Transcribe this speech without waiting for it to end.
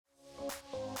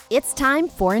It's time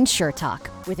for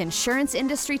InsurTalk with insurance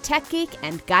industry tech geek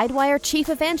and Guidewire chief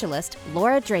evangelist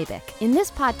Laura Drabick. In this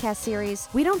podcast series,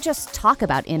 we don't just talk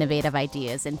about innovative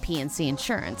ideas in P&C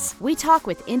insurance. We talk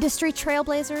with industry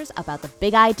trailblazers about the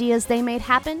big ideas they made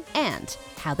happen and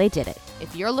how they did it.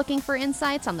 If you're looking for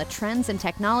insights on the trends and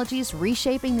technologies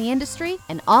reshaping the industry,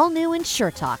 an all-new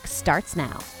InsurTalk starts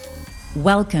now.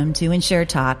 Welcome to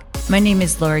InsurTalk. My name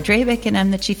is Laura Drabick, and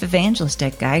I'm the Chief Evangelist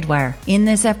at Guidewire. In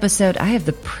this episode, I have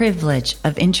the privilege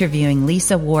of interviewing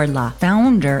Lisa Wardlaw,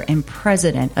 founder and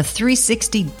president of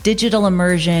 360 Digital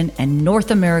Immersion and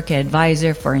North America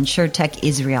advisor for InsurTech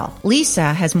Israel.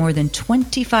 Lisa has more than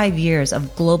 25 years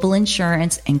of global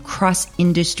insurance and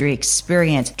cross-industry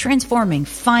experience, transforming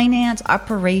finance,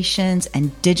 operations,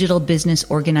 and digital business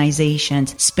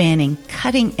organizations, spanning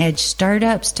cutting-edge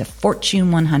startups to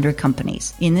Fortune 100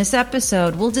 companies. In this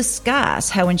episode, we'll discuss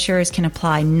how insurers can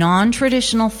apply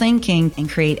non-traditional thinking and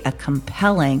create a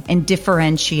compelling and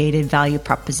differentiated value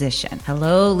proposition.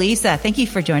 Hello, Lisa. Thank you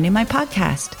for joining my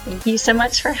podcast. Thank you so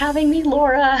much for having me,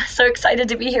 Laura. So excited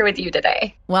to be here with you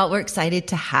today. Well, we're excited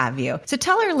to have you. So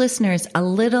tell our listeners a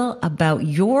little about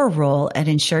your role at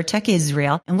InsurTech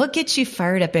Israel and what gets you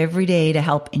fired up every day to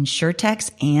help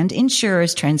insurtechs and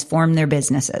insurers transform their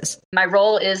businesses. My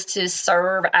role is to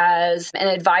serve as an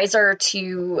advisor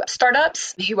to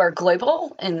startups who are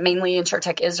global and mainly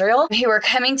InsurTech Israel, who are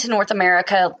coming to North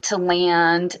America to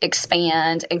land,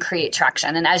 expand, and create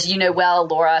traction. And as you know well,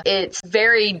 Laura, it's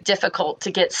very difficult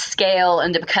to get scale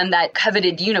and to become that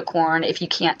coveted unicorn if you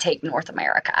can't take North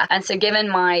America. And so given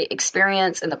my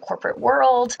experience in the corporate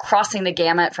world, crossing the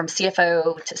gamut from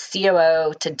CFO to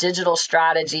COO to digital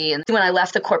strategy, and when I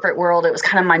left the corporate world, it was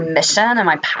kind of my mission and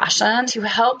my passion to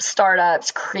help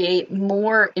startups create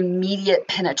more immediate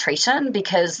penetration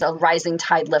because the rising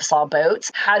tide lifts all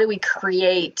boats. How do we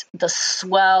create the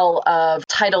swell of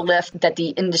tidal lift that the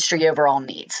industry overall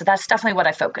needs? So that's definitely what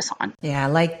I focus on. Yeah, I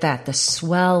like that. The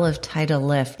swell of tidal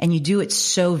lift. And you do it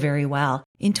so very well.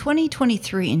 In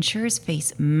 2023, insurers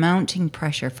face mounting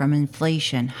pressure from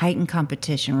inflation, heightened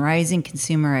competition, rising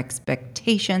consumer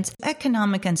expectations,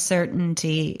 economic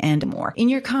uncertainty, and more. In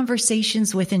your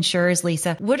conversations with insurers,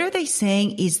 Lisa, what are they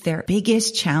saying is their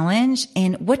biggest challenge,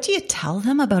 and what do you tell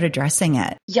them about addressing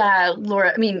it? Yeah,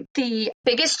 Laura, the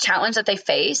biggest challenge that they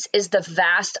face is the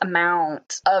vast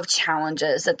amount of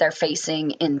challenges that they're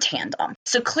facing in tandem.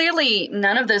 So clearly,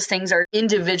 none of those things are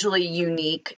individually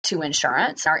unique to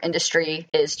insurance. Our industry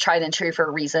is tried and true for a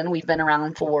reason. We've been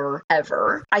around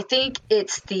forever. I think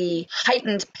it's the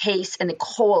heightened pace and the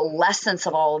coalescence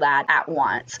of all of that at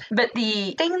once. But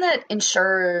the thing that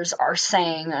insurers are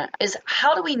saying is,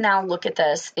 how do we now look at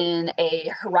this in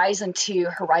a Horizon 2,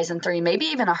 Horizon 3, maybe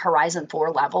even a Horizon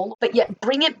 4 level, but yet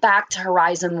bring it back to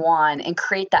Horizon 1 and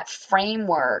create that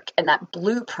framework and that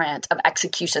blueprint of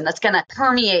execution that's going to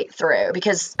permeate through?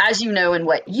 Because as you know in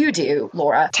what you do,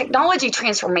 Laura, technology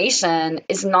transformation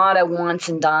is not a once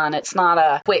and done. It's not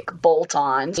a quick bolt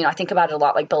on. I think about it a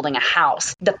lot like building a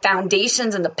house. The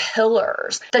foundations and the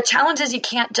pillars. The challenge is you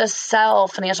can't just sell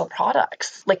financial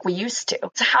products like we used to.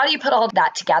 So how do you put all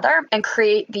that together and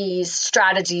create these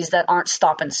strategies that aren't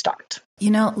stop and start? You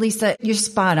know, Lisa, you're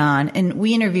spot on. And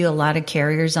we interview a lot of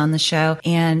carriers on the show,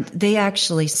 and they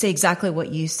actually say exactly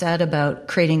what you said about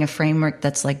creating a framework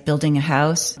that's like building a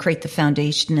house, create the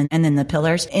foundation and then the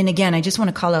pillars. And again, I just want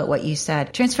to call out what you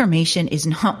said. Transformation is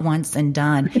not once and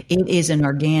done. It is an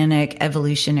organic,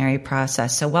 evolutionary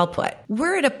process. So well put.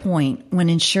 We're at a point when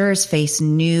insurers face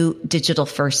new digital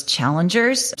first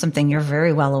challengers, something you're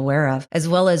very well aware of, as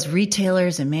well as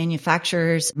retailers and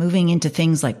manufacturers moving into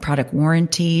things like product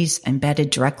warranties embedded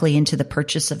directly into the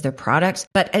purchase of their products.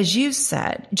 But as you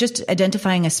said, just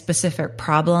identifying a specific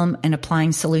problem and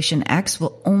applying solution X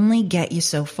will only get you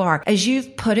so far. As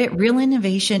you've put it, real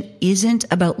innovation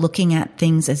isn't about looking at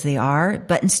things as they are,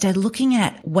 but instead looking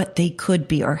at what they could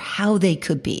be or how they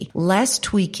could be. Less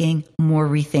tweaking, more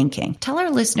rethinking. Tell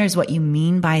our listeners what you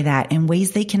mean by that and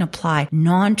ways they can apply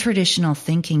non-traditional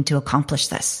thinking to accomplish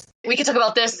this. We could talk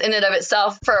about this in and of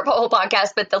itself for a whole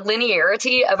podcast, but the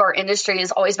linearity of our industry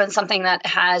has always been something that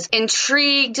has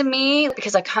intrigued me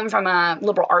because I come from a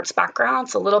liberal arts background.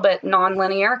 It's a little bit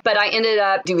non-linear, but I ended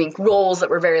up doing roles that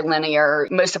were very linear.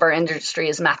 Most of our industry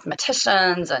is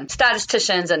mathematicians and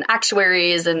statisticians and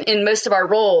actuaries. And in most of our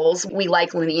roles, we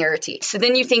like linearity. So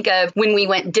then you think of when we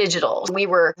went digital, we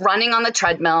were running on the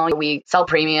treadmill. We sell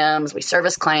premiums, we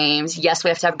service claims. Yes, we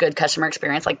have to have good customer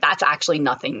experience. Like that's actually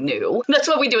nothing new. That's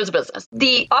what we do as insurance business.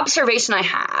 The observation I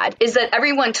had is that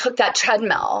everyone took that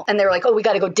treadmill and they were like, oh, we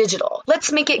got to go digital.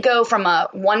 Let's make it go from a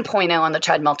 1.0 on the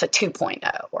treadmill to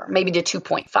 2.0 or maybe to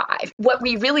 2.5. What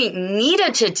we really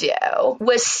needed to do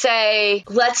was say,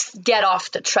 let's get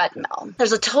off the treadmill.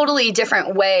 There's a totally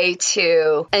different way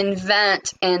to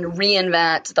invent and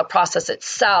reinvent the process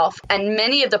itself. And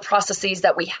many of the processes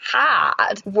that we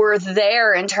had were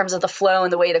there in terms of the flow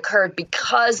and the way it occurred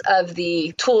because of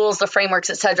the tools, the frameworks,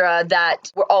 et cetera,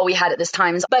 that were all we had at this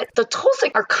time. But the tools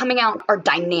that are coming out are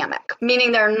dynamic,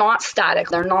 meaning they're not static.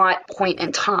 They're not point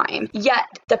in time. Yet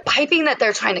the piping that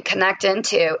they're trying to connect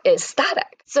into is static.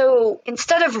 So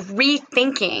instead of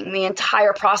rethinking the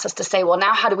entire process to say, well,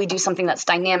 now how do we do something that's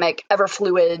dynamic, ever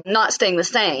fluid, not staying the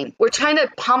same? We're trying to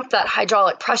pump that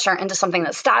hydraulic pressure into something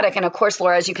that's static. And of course,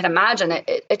 Laura, as you can imagine,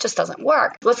 it just doesn't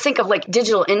work. Let's think of like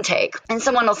digital intake. And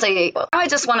someone will say, well, I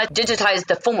just want to digitize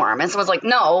the form. And someone's like,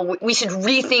 no, we should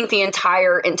rethink the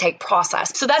entire intake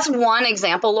process. So that's one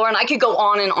example, Laura. And I could go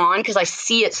on because I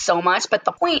see it so much. But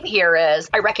the point here is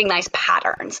I recognize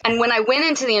patterns. And when I went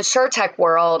into the InsurTech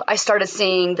world, I started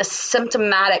seeing the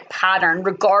symptomatic pattern,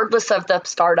 regardless of the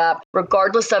startup,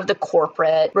 regardless of the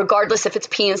corporate, regardless if it's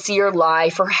P&C or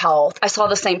life or health. I saw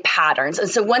the same patterns. And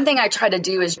so one thing I try to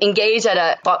do is engage at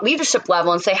a thought leadership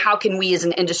level and say, how can we as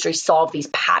an industry solve these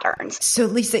patterns? So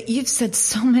Lisa, you've said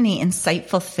so many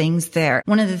insightful things there.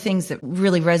 One of the things that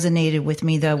really resonated with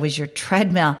me, though, was your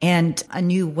treadmill and a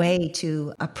new way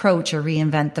to approach or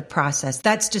reinvent the process.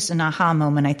 That's just an aha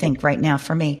moment, I think, right now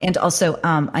for me. And also,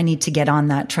 I need to get on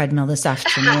that treadmill this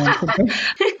afternoon.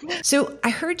 So I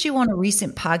heard you on a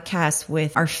recent podcast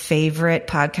with our favorite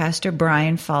podcaster,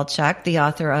 Brian Falchuk, the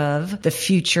author of The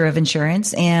Future of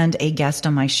Insurance and a guest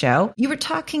on my show. You were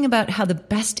talking about how the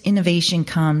best innovation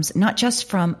comes not just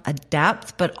from a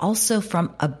depth, but also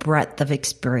from a breadth of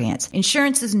experience.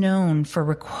 Insurance is known for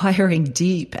requiring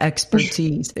deep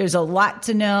expertise. There's a lot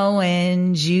to know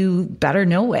and you better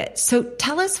know it. So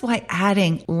tell us why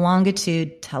adding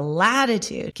longitude to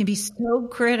latitude can be so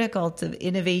critical to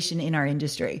innovation in our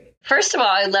industry. First of all,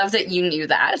 I love that you knew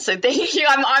that. So thank you.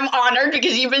 I'm honored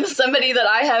because you've been somebody that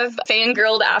I have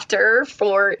fangirled after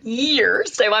for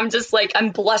years. So I'm just like, I'm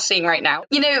blushing right now.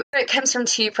 You know, it comes from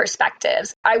two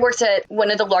perspectives. I worked at one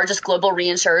of the largest global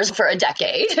reinsurers for a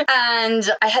decade, and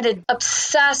I had an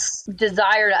obsessed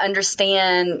desire to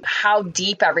understand how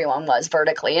deep everyone was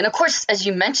vertically. And of course, as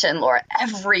you mentioned, Laura,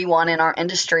 everyone in our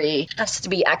industry has to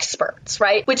be experts,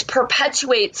 right? Which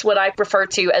perpetuates what I refer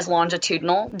to as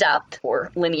longitudinal depth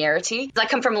or linearity. I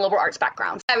come from a liberal arts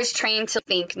background. I was trained to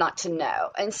think, not to know.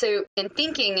 And so in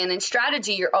thinking and in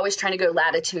strategy, you're always trying to go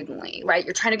latitudinally, right?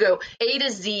 You're trying to go A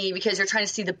to Z because you're trying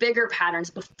to see the bigger patterns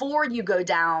before you go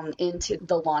down into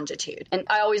the longitude. And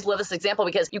I always love this example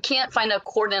because you can't find a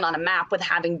coordinate on a map with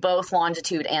having both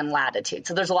longitude and latitude.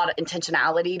 So there's a lot of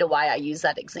intentionality to why I use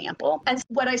that example. And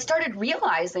what I started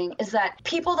realizing is that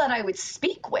people that I would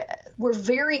speak with were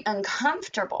very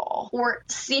uncomfortable or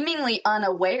seemingly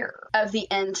unaware of the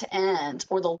end-to-end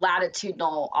or the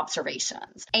latitudinal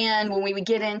observations. And when we would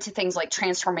get into things like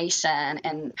transformation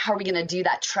and how are we going to do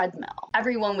that treadmill,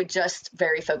 everyone would just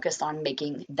very focused on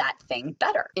making that thing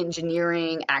better.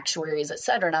 Engineering, actuaries, et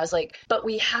cetera. And I was like, but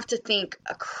we have to think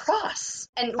across.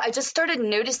 And I just started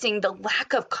noticing the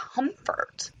lack of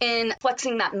comfort in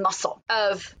flexing that muscle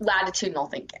of latitudinal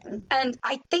thinking. And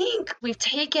I think we've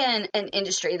taken an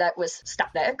industry that was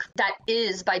static, that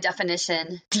is by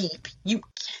definition deep. You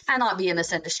cannot be in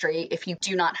this industry if you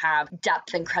do not have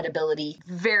depth and credibility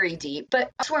very deep.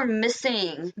 But we're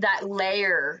missing that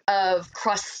layer of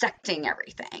cross-secting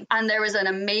everything. And there was an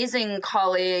amazing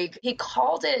colleague, he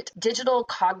called it digital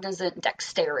cognizant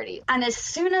dexterity. And as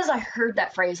soon as I heard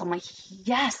that phrase, I'm like,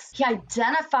 yes, he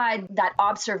identified that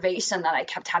observation that I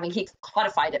kept having. He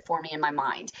codified it for me in my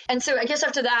mind. And so I guess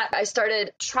after that, I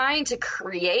started trying to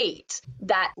create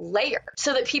that layer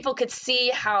so that people could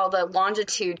see how the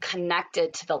longitude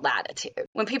connected to the latitude.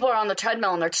 When people are on the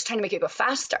treadmill and they're just trying to make it go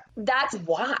faster, that's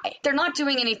why. They're not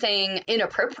doing anything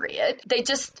inappropriate. They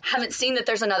just haven't seen that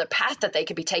there's another path that they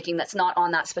could be taking that's not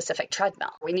on that specific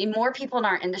treadmill. We need more people in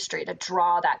our industry to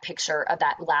draw that picture of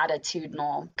that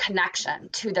latitudinal connection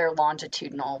to their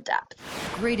longitudinal depth.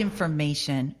 Great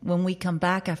information. When we come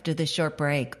back after this short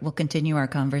break, we'll continue our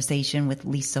conversation with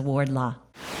Lisa Wardlaw.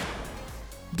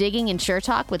 Digging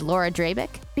InsurTalk with Laura Drabik?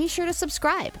 Be sure to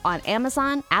subscribe on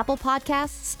Amazon, Apple Podcasts,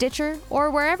 Stitcher, or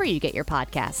wherever you get your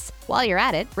podcasts. While you're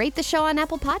at it, rate the show on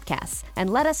Apple Podcasts and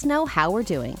let us know how we're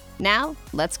doing. Now,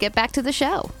 let's get back to the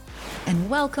show. And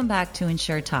welcome back to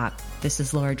InsurTalk. This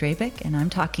is Laura Drabick, and I'm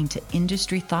talking to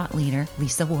industry thought leader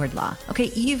Lisa Wardlaw.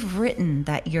 Okay, you've written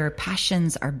that your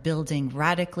passions are building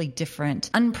radically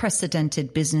different,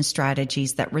 unprecedented business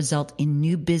strategies that result in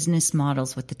new business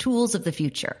models with the tools of the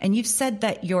future. And you've said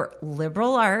that your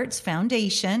liberal arts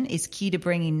foundation is key to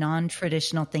bringing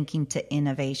non-traditional thinking to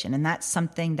innovation. And that's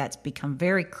something that's become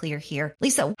very clear here.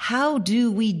 Lisa, how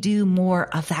do we do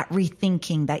more of that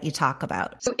rethinking that you talk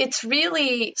about? So it's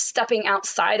really stepping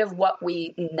outside of what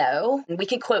we know. We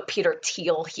can quote Peter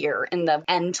Thiel here in the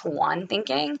N-to-1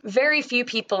 thinking. Very few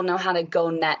people know how to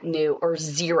go net new or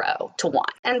 0 to 1.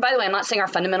 And by the way, I'm not saying our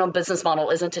fundamental business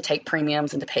model isn't to take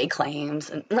premiums and to pay claims,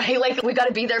 and right? Like we got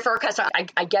to be there for our customer.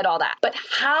 I get all that. But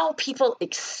how people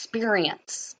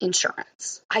experience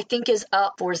insurance, I think, is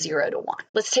up for 0 to 1.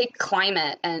 Let's take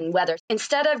climate and weather.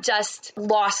 Instead of just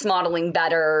loss modeling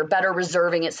better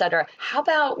reserving, et cetera, how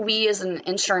about we as an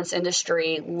insurance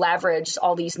industry leverage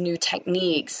all these new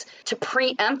techniques to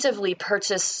preemptively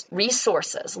purchase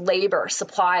resources, labor,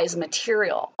 supplies,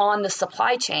 material on the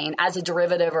supply chain as a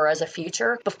derivative or as a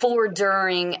future before,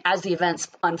 during, as the event's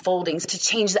unfolding to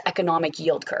change the economic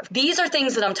yield curve. These are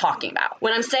things that I'm talking about.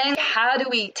 When I'm saying how do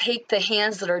we take the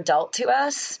hands that are dealt to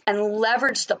us and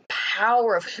leverage the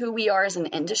power of who we are as an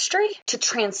industry to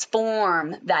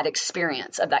transform that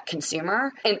experience of that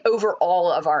consumer and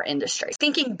overall of our industry.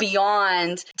 Thinking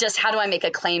beyond just how do I make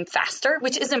a claim faster,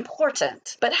 which is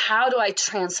important, but how do I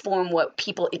transform what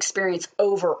people experience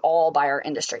overall by our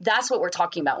industry? That's what we're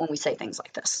talking about when we say things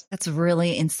like this. That's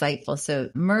really insightful. So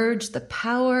merge the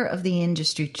power of the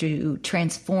industry to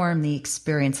transform the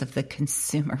experience of the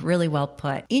consumer. Really well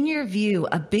put. In your view,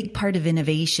 a big part of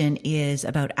innovation is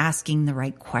about asking the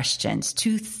right questions,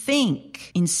 to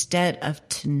think instead of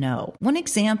to know. One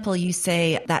example, you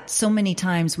say that so many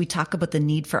times we talk about the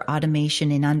need for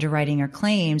automation in underwriting or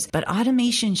claims, but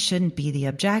automation shouldn't be the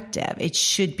objective. It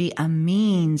should be a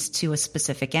means to a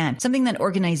specific end, something that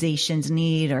organizations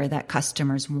need or that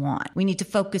customers want. We need to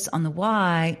focus on the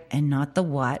why and not the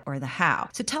what or the how.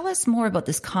 So tell us more about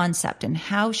this concept and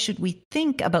how should we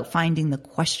think about finding the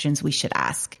questions we should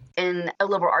ask? In a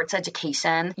liberal arts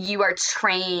education, you are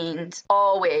trained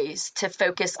always to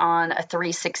focus on a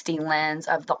 360 lens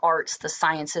of the arts, the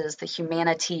sciences, the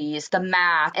humanities, the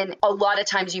math. And a lot of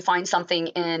times you find something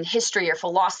in history or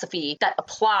philosophy that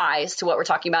applies to what we're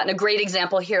talking about. And a great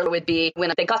example here would be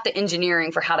when they got the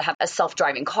engineering for how to have a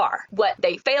self-driving car. What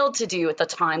they failed to do at the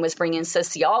time was bring in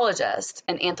sociologists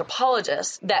and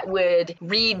anthropologists that would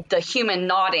read the human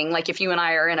nodding, like if you and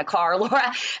I are in a car,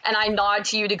 Laura, and I nod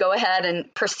to you to go ahead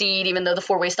and proceed, even though the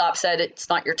four-way stop said it's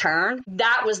not your turn.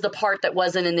 That was the part that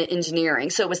wasn't in the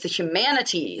engineering. So it was the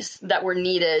humanities that were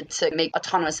needed to make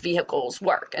autonomous vehicles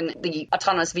work. And the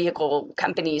autonomous vehicle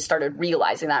companies started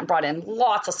realizing that and brought in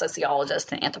lots of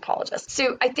sociologists and anthropologists.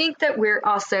 So I think that we're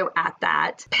also at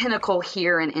that pinnacle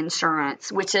here in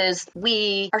insurance, which is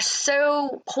we are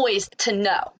so poised to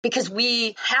know because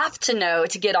we have to know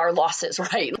to get our losses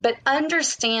right. But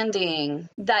understanding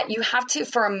that you have to,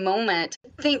 for a moment,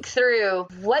 think through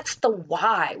what's the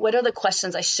why? What are the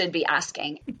questions I should be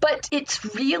asking? But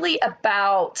it's really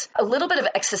about a little bit of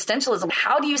existentialism.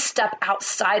 How do you step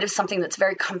outside of something that's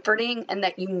very comforting and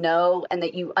that you know and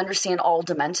that you understand all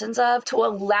dimensions of to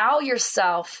allow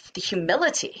yourself the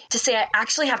humility to say, I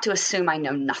actually have to assume I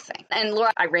know nothing. And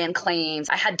Laura, I ran claims.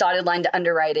 I had dotted line to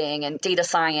underwriting and data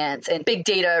science and big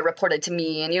data reported to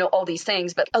me and, all these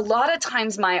things. But a lot of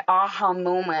times my aha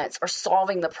moments or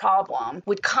solving the problem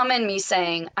would come in me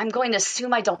saying, I'm going to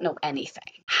assume I don't know anything.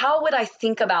 How would I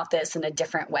think about this in a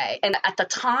different way? And at the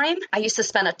time, I used to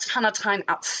spend a ton of time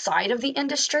outside of the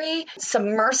industry,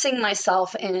 submersing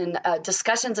myself in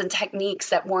discussions and techniques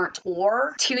that weren't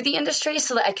core to the industry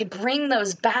so that I could bring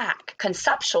those back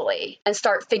conceptually and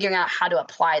start figuring out how to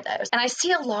apply those. And I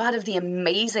see a lot of the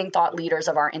amazing thought leaders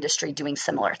of our industry doing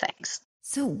similar things.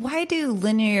 So why do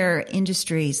linear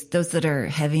industries, those that are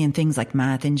heavy in things like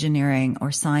math, engineering,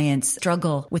 or science,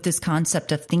 struggle with this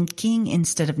concept of thinking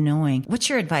instead of knowing? What's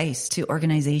your advice to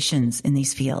organizations in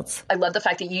these fields? I love the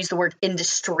fact that you use the word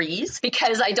industries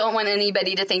because I don't want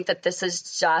anybody to think that this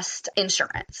is just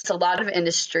insurance. It's a lot of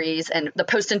industries, and the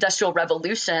post-industrial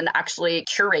revolution actually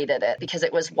curated it because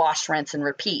it was wash, rinse, and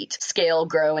repeat, scale,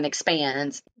 grow, and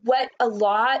expand. what a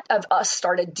lot of us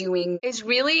started doing is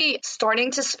really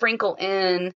starting to sprinkle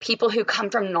in people who come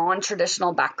from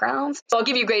non-traditional backgrounds. So I'll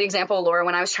give you a great example, Laura.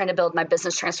 When I was trying to build my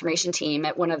business transformation team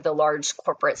at one of the large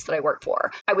corporates that I work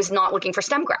for, I was not looking for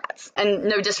STEM grads. And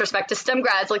no disrespect to STEM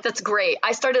grads, like that's great.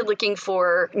 I started looking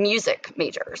for music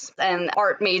majors and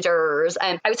art majors.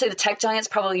 And I would say the tech giants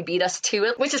probably beat us to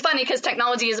it, which is funny because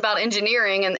technology is about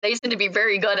engineering and they seem to be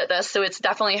very good at this. So it's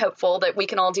definitely hopeful that we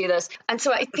can all do this. And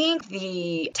so I think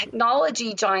the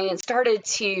technology giants started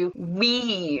to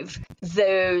weave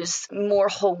those more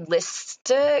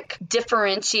holistic,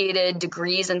 differentiated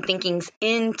degrees and thinkings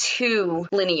into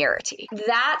linearity.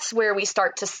 That's where we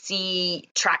start to see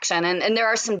traction. And there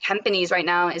are some companies right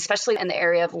now, especially in the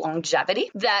area of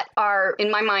longevity, that are,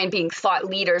 in my mind, being thought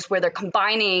leaders where they're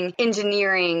combining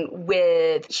engineering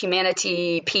with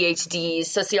humanity PhDs,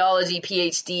 sociology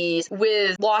PhDs,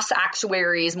 with loss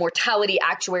actuaries, mortality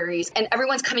actuaries, and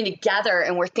everyone's coming together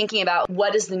and we're thinking about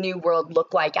what does the new world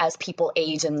look like as people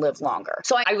age and live longer.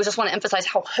 So I just want to emphasize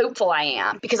how hopeful I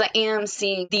am because I am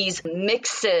seeing these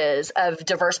mixes of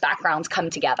diverse backgrounds come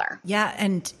together. Yeah,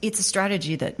 and it's a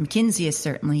strategy that McKinsey has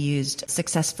certainly used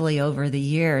successfully over the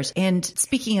years. And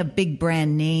speaking of big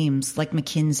brand names like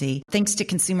McKinsey, thanks to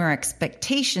consumer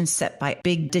expectations set by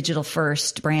big digital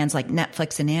first brands like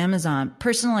Netflix and Amazon,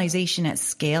 personalization at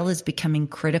scale is becoming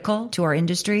critical to our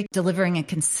industry, delivering a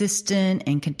consistent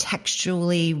and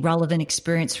contextually relevant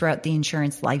experience throughout the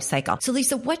insurance lifecycle. So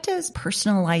Lisa, what does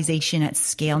personalization at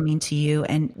scale mean to you?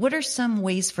 And what are some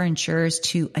ways for insurers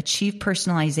to achieve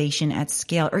personalization at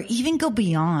scale or even go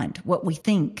beyond what we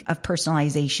think of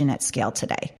personalization at scale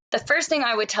today? The first thing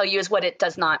I would tell you is what it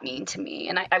does not mean to me.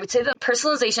 And I would say that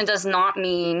personalization does not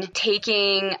mean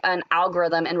taking an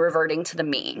algorithm and reverting to the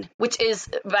mean, which is,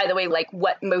 by the way, like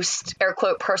what most air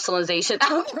quote personalization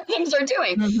algorithms are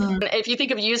doing. Mm-hmm. If you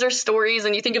think of user stories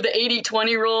and you think of the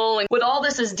 80-20 rule, and what all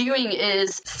this is doing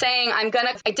is saying, I'm going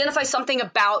to identify something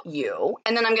about you,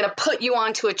 and then I'm going to put you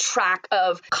onto a track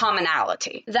of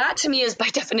commonality. That to me is by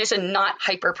definition not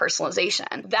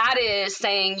hyper-personalization. That is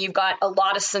saying you've got a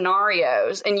lot of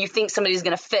scenarios and you think somebody's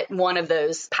going to fit one of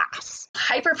those paths.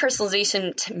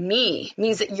 Hyper-personalization to me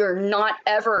means that you're not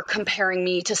ever comparing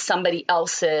me to somebody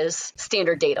else's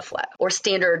standard data flow or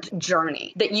standard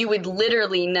journey, that you would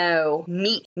literally know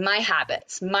me, my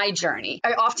habits, my journey.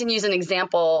 I often use an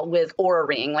example with Oura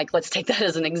Ring. Like, let's take that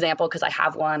as an example because I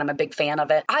have one. I'm a big fan of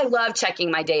it. I love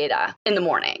checking my data in the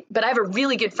morning, but I have a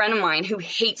really good friend of mine who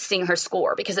hates seeing her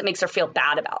score because it makes her feel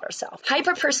bad about herself.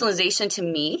 Hyper-personalization to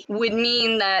me would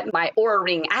mean that my Oura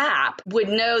Ring app would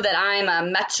know that I'm a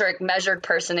metric measured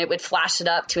person. It would flash it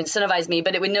up to incentivize me,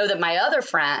 but it would know that my other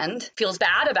friend feels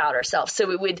bad about herself.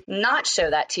 So it would not show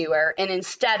that to her. And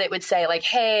instead it would say like,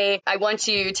 hey, I want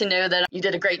you to know that you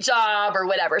did a great job or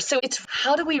whatever. So it's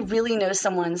how do we really know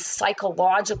someone's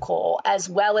psychological as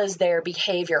well as their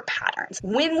behavior patterns?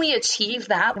 When we achieve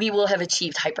that, we will have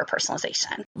achieved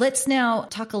hyper-personalization. Let's now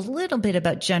talk a little bit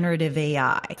about generative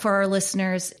AI. For our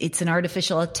listeners, it's an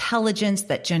artificial intelligence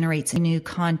that generates new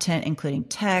content, including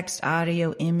text,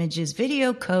 audio, images,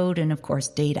 video, code, and of course,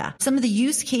 data. Some of the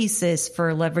use cases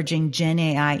for leveraging Gen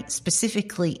AI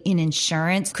specifically in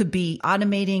insurance could be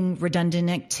automating redundant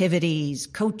activities,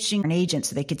 coaching an agent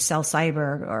so they could sell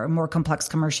cyber or more complex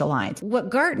commercial lines. What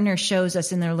Gartner shows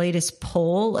us in their latest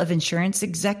poll of insurance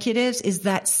executives is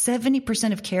that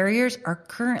 70% of carriers are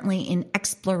currently in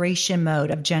exploration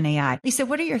mode of Gen AI. Lisa,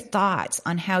 what are your thoughts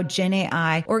on how Gen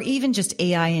AI or even just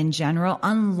AI in general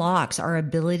unlocks our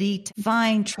ability to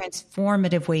find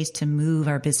transformative ways to move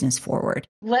our business forward?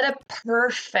 What a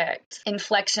perfect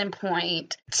inflection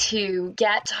point to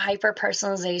get to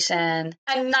hyper-personalization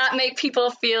and not make people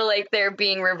feel like they're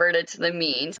being reverted to the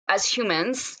mean. As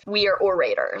humans, we are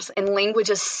orators, and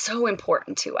language is so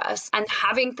important to us. And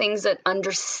having things that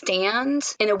understand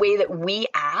in a way that we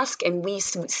ask and we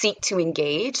seek to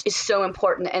engage is so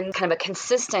important. And kind of a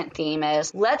consistent theme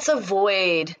is let's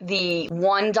avoid the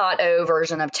 1.0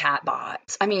 version of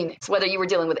chatbots. I mean, whether you were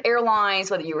dealing with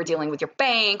airlines, whether you were dealing with your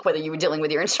bank, whether you were dealing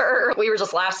with your insurer, we were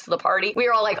just last to the party. We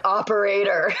were all like,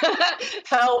 operator,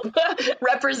 help,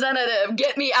 representative,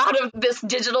 get me out of this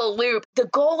digital loop. The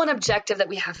goal and objective that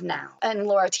we have now, and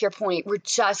Laura, to your point, we're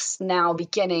just now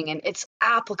beginning, and it's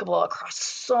applicable across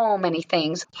so many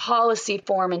things: policy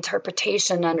form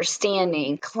interpretation,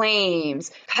 understanding,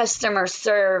 claims, customer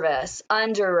service,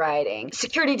 underwriting,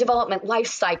 security development, life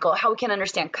cycle, how we can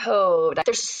understand code.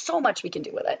 There's so much we can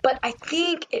do with it. But I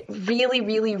think it really,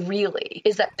 really, really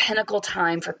is that pinnacle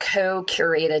time for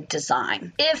co-curated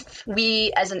design. If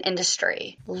we as an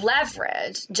industry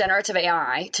leverage generative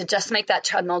AI to just make that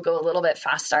treadmill go a little bit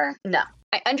faster, no.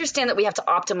 I understand that we have to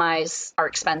optimize our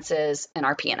expenses and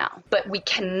our P&L, but we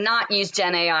cannot use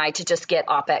Gen AI to just get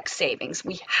OpEx savings.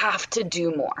 We have to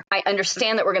do more. I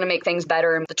understand that we're going to make things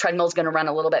better and the treadmill is going to run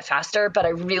a little bit faster, but I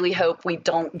really hope we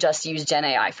don't just use Gen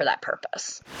AI for that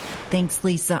purpose. Thanks,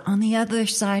 Lisa. On the other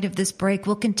side of this break,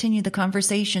 we'll continue the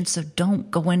conversation, so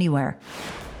don't go anywhere.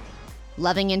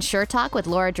 Loving InsurTalk with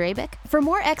Laura Drabik? For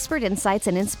more expert insights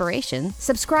and inspiration,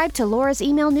 subscribe to Laura's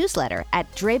email newsletter at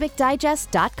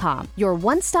drabikdigest.com, your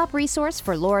one-stop resource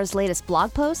for Laura's latest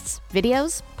blog posts,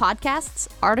 videos, podcasts,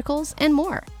 articles, and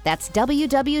more. That's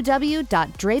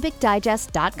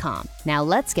www.drabikdigest.com. Now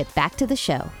let's get back to the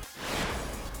show.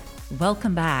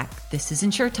 Welcome back. This is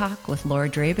InsurTalk with Laura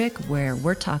Drabik, where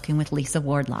we're talking with Lisa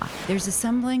Wardlaw. There's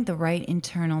assembling the right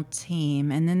internal team,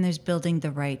 and then there's building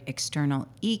the right external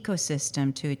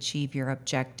ecosystem to achieve your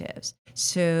objectives.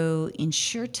 So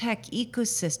InsurTech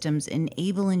ecosystems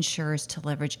enable insurers to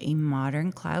leverage a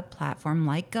modern cloud platform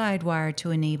like Guidewire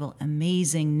to enable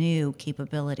amazing new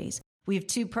capabilities. We have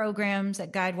two programs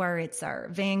at Guidewire. It's our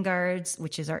Vanguards,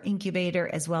 which is our incubator,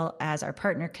 as well as our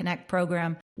Partner Connect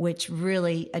program, which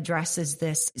really addresses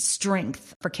this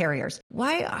strength for carriers.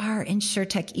 Why are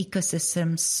InsurTech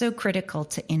ecosystems so critical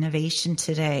to innovation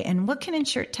today? And what can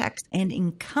InsurTechs and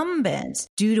incumbents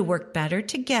do to work better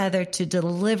together to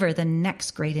deliver the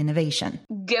next great innovation?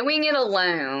 Going it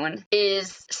alone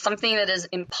is something that is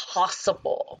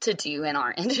impossible to do in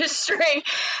our industry.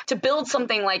 To build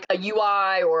something like a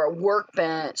UI or a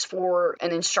workbench for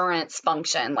an insurance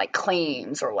function like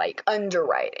claims or like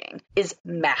underwriting is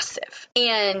massive.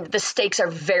 And the stakes are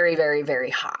very, very,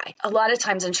 very high. A lot of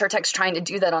times InsurTech's trying to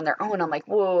do that on their own. I'm like,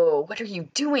 whoa, what are you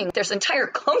doing? There's entire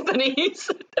companies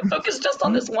that focus just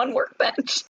on this one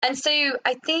workbench. And so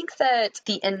I think that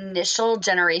the initial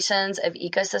generations of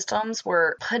ecosystems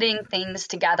were putting things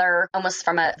together almost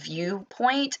from a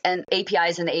viewpoint and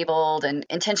APIs enabled and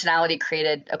intentionality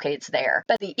created. Okay, it's there.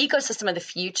 But the ecosystem of the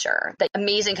future that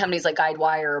amazing companies like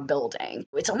Guidewire are building,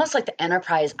 it's almost like the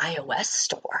enterprise iOS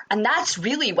store. And that's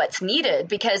really what's needed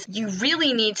because you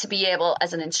really need to be able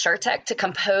as an InsurTech to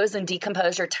compose and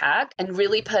decompose your tech and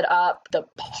really put up the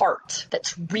part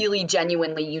that's really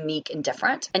genuinely unique and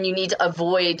different. And you need to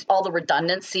avoid all the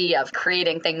redundancy of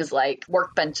creating things like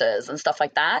workbenches and stuff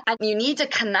like that. And you need to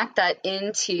connect that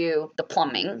into the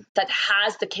plumbing that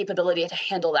has the capability to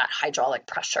handle that hydraulic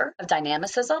pressure of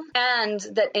dynamicism and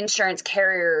that insurance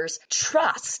carriers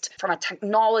trust from a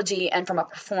technology and from a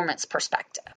performance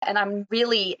perspective. And I'm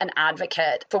really an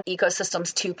advocate for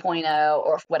ecosystems 2.0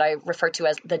 or what I refer to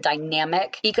as the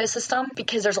dynamic ecosystem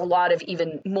because there's a lot of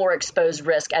even more exposed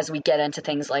risk as we get into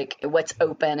things like what's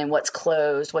open and what's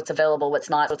closed, what's available, what's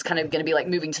not. It's kind of going to be like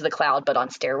moving to the cloud, but on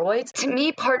steroids. To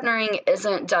me, partnering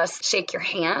isn't just shake your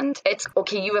hand. It's,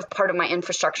 okay, you have part of my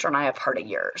infrastructure and I have part of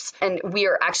yours. And we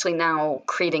are actually now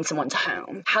creating someone's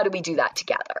home. How do we do that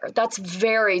together? That's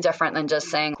very different than just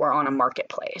saying we're on a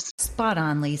marketplace. Spot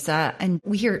on, Lisa. And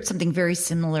we hear something very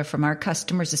similar from our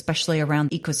customers, especially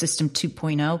around ecosystem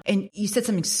 2.0. And you said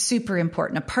something super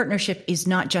important. A partnership is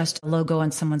not just a logo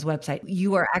on someone's website.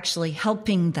 You are actually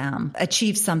helping them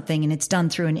achieve something and it's done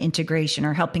through an integration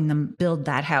or helping them build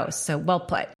that house. So well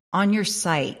put. On your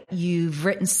site, you've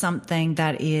written something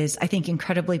that is, I think,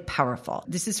 incredibly powerful.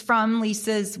 This is from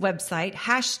Lisa's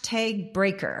website,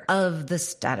 #breaker of the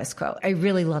status quo. I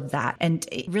really love that. And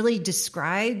it really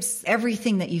describes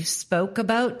everything that you spoke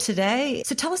about today.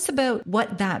 So tell us about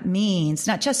what that means,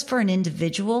 not just for an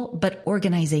individual, but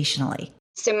organizationally.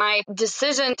 So my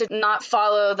decision to not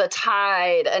follow the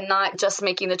tide and not just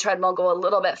making the treadmill go a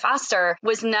little bit faster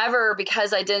was never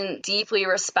because I didn't deeply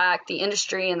respect the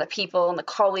industry and the people and the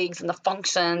colleagues and the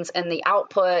functions and the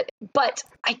output. But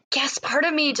I guess part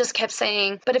of me just kept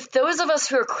saying, but if those of us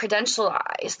who are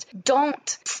credentialized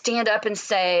don't stand up and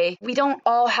say, we don't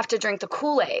all have to drink the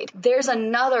Kool-Aid, there's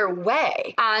another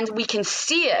way and we can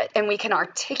see it and we can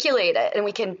articulate it and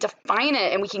we can define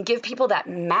it and we can give people that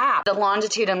map, the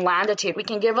longitude and latitude. We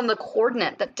can give them the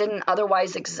coordinate that didn't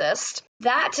otherwise exist.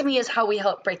 That to me is how we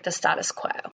help break the status quo.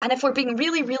 And if we're being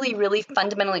really, really, really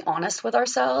fundamentally honest with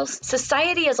ourselves,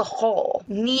 society as a whole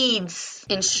needs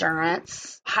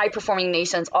insurance. High-performing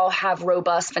nations all have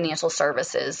robust financial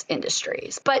services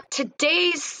industries. But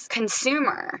today's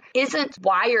consumer isn't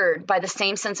wired by the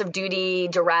same sense of duty,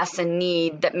 duress, and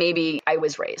need that maybe I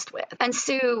was raised with. And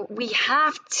so we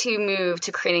have to move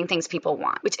to creating things people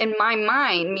want, which in my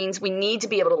mind means we need to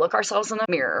be able to look ourselves in the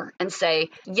mirror and say,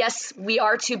 yes, we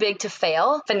are too big to fail.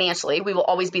 fail financially, we will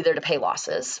always be there to pay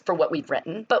losses for what we've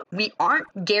written, but we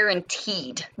aren't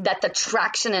guaranteed that the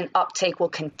traction and uptake will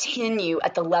continue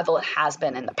at the level it has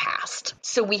been in the past.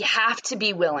 So we have to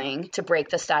be willing to break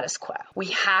the status quo. We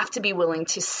have to be willing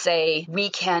to say we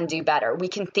can do better. We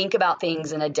can think about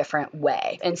things in a different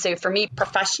way. And so for me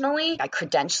professionally, I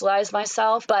credentialized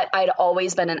myself, but I'd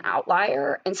always been an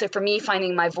outlier. And so for me,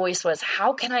 finding my voice was,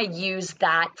 how can I use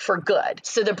that for good?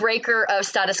 So the breaker of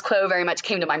status quo very much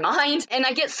came to my mind. And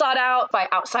I get sought out by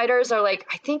outsiders who are like,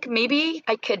 I think maybe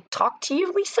I could talk to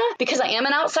you, Lisa, because I am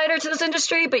an outsider to this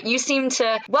industry, but you seem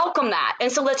to welcome that.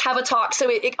 And so let's have a talk. So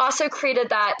it also created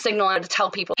that signal to tell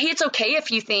people, hey, it's okay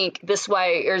if you think this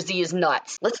Y or Z is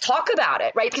nuts. Let's talk about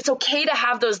it, right? It's okay to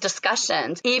have those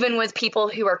discussions, even with people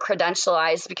who are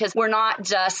credentialized, because we're not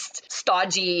just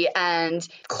stodgy and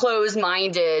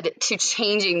closed-minded to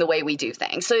changing the way we do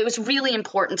things. So it was really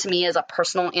important to me as a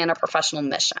personal and a professional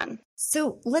mission.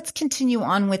 So let's continue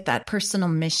on with that personal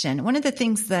mission. One of the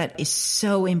things that is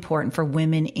so important for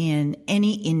women in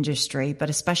any industry, but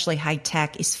especially high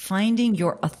tech, is finding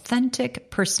your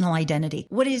authentic personal identity.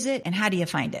 What is it and how do you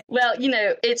find it? Well,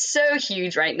 it's so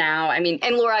huge right now.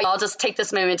 And Laura, I'll just take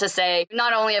this moment to say,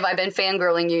 not only have I been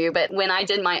fangirling you, but when I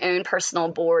did my own personal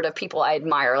board of people I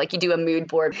admire, like you do a mood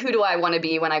board, who do I want to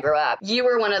be when I grow up? You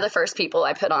were one of the first people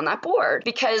I put on that board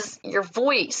because your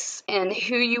voice and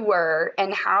who you were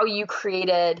and how you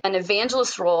created an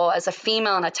evangelist role as a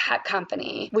female in a tech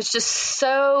company was just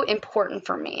so important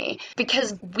for me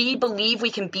because we believe we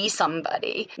can be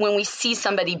somebody when we see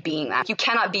somebody being that. You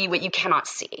cannot be what you cannot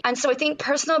see. And so I think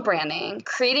personal branding,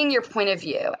 creating your point of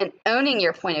view and owning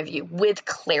your point of view with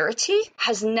clarity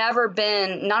has never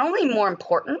been not only more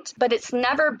important, but it's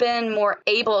never been more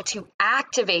able to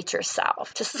activate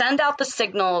yourself, to send out the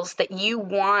signals that you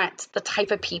want the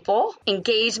type of people,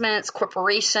 engagements,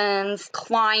 corporations,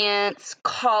 clients,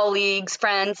 colleagues,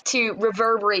 friends to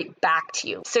reverberate back to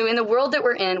you. So in the world that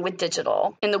we're in with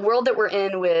digital, in the world that we're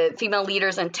in with female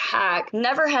leaders in tech,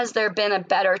 never has there been a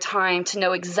better time to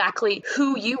know exactly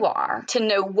who you are, to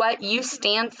know what you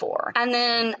stand for, and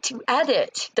then to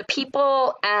edit the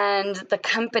people and the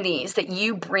companies that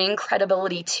you bring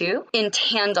credibility to in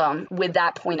tandem with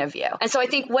that point of view. And so I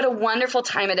think what a wonderful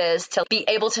time it is to be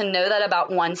able to know that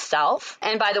about oneself.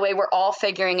 And by the way, we're all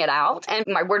figuring it out. And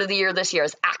my word of the year this year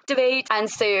is activate. And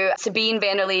so Sabine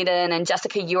Vanderleden and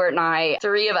Jessica Ewart and I,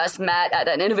 three of us met at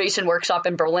an innovation workshop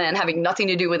in Berlin, having nothing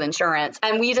to do with insurance.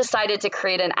 And we decided to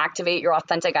create an Activate Your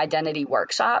Authentic Identity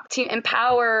workshop to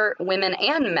empower women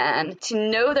and men to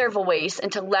know their voice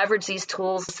and to leverage these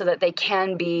tools so that they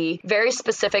can be very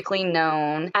specifically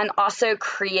known and also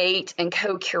create and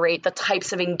co-curate the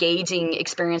types of engaging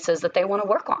experiences that they want to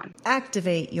work on.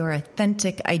 Activate Your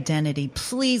Authentic Identity.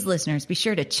 Please, listeners, be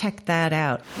sure to check that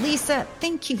out. Lisa,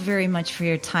 thank you very much for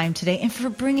your time today and for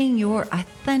bringing your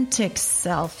authentic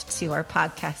self to our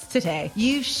podcast today.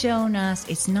 You've shown us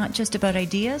it's not just about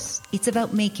ideas, it's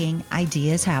about making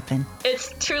ideas happen.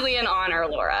 It's truly an honor,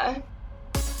 Laura.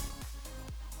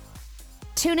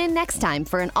 Tune in next time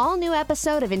for an all-new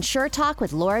episode of InsurTalk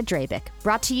with Laura Drabik,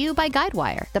 brought to you by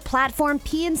Guidewire, the platform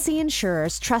P&C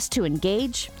insurers trust to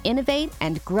engage, innovate,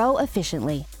 and grow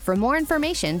efficiently. For more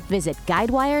information, visit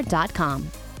guidewire.com.